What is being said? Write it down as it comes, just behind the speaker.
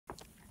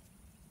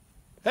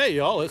Hey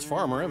y'all, it's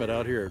Farmer Emmett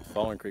out here at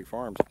Falling Creek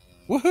Farms.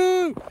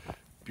 Woohoo!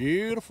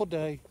 Beautiful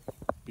day,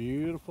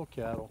 beautiful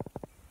cattle.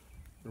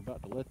 We're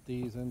about to let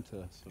these into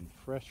some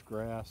fresh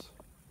grass.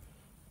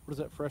 What does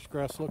that fresh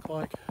grass look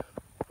like?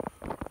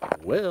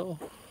 Well,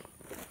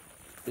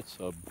 it's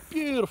a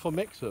beautiful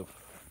mix of,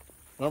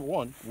 number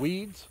one,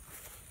 weeds,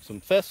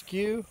 some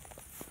fescue,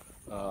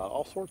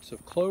 all sorts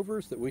of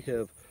clovers that we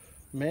have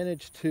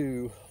managed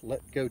to let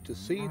go to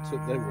seed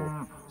so they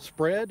will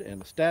spread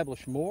and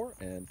establish more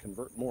and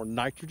convert more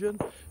nitrogen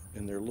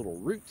in their little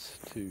roots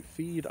to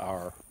feed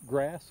our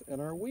grass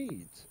and our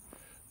weeds.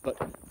 But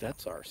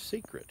that's our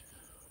secret.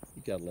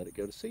 You got to let it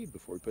go to seed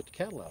before we put the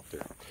cattle out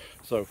there.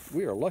 So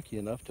we are lucky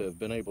enough to have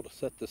been able to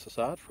set this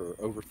aside for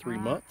over 3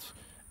 months,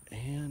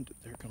 and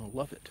they're going to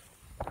love it.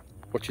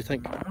 What you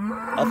think?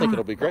 I think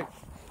it'll be great.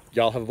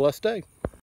 Y'all have a blessed day.